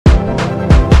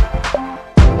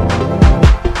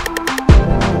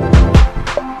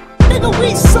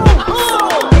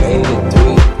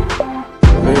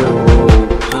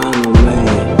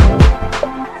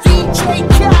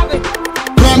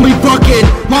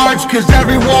cause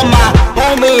everyone my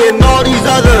homie and all these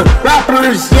other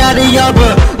rappers, yada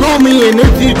yada, blow me. And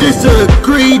if you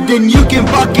disagree, then you can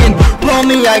fucking blow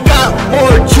me. I got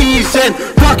more cheese and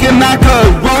fucking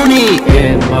macaroni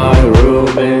in my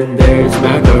room, and there's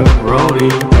macaroni.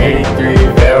 83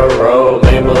 Vero,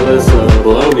 made Melissa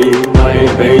blow me.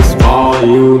 Playing baseball,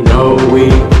 you know we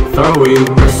throwing.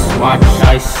 Watch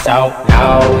ice out,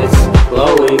 now it's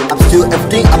blowing. I'm still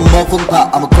everything, I'm a motherfucking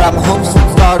pop. I'ma grab my home, so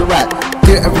start a rap.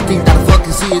 Clear everything that I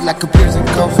fucking see, like computers and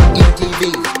comes from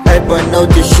ETV. Everybody know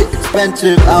this shit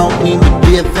expensive, I don't mean to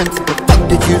be offensive, but fuck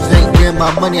the Jews, ain't getting my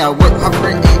money. I work hard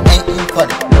for it, ain't even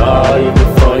funny. Not even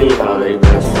funny how they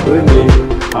mess with me.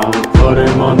 I'ma put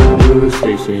him on the news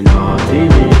station on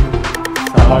TV.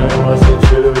 Thought it wasn't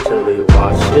true till they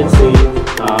watched it see.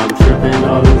 I'm tripping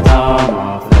all the time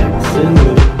off Xing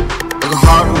me. Look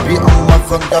hard to be on my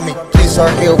fucking dummy. Please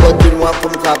start here, what do you want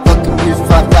from me? I fucking use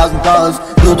 $5,000.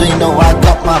 Little do you know I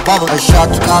got my bubble. I shot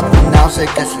the cop and now say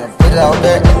catch me. I put it out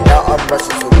there and now I'm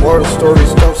rushing. So more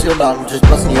stories don't seal down, I'm just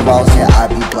busting your balls, yeah, I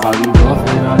be bluffing. I be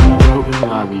bluffing, I be joking,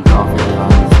 I be coughing, I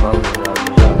be smoking, I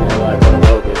be jumping like a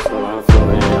locust, so I'm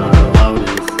floating on a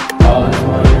lotus. All this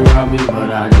money around me, but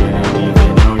I didn't even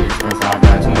notice, cause I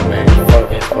got too many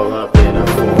focus. Pull up in a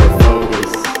Ford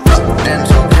Focus. Fuck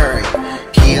Denzel Curry,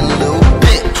 he a little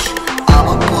bitch.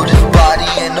 I'ma put his body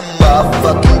in the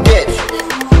motherfucking ditch.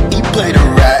 He played a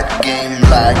rap game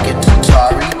like it's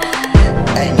Atari,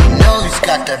 and you know he's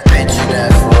got that bitch in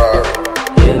that Ferrari.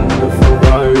 In the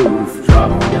Ferrari roof,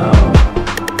 drop down.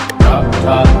 Drop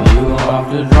top, you gon' have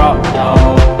to drop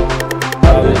down.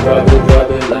 Drop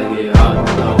it like it hot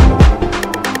down.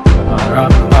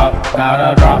 Gotta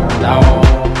drop down.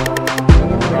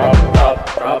 Drop it.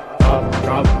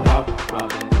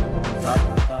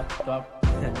 Drop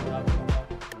it.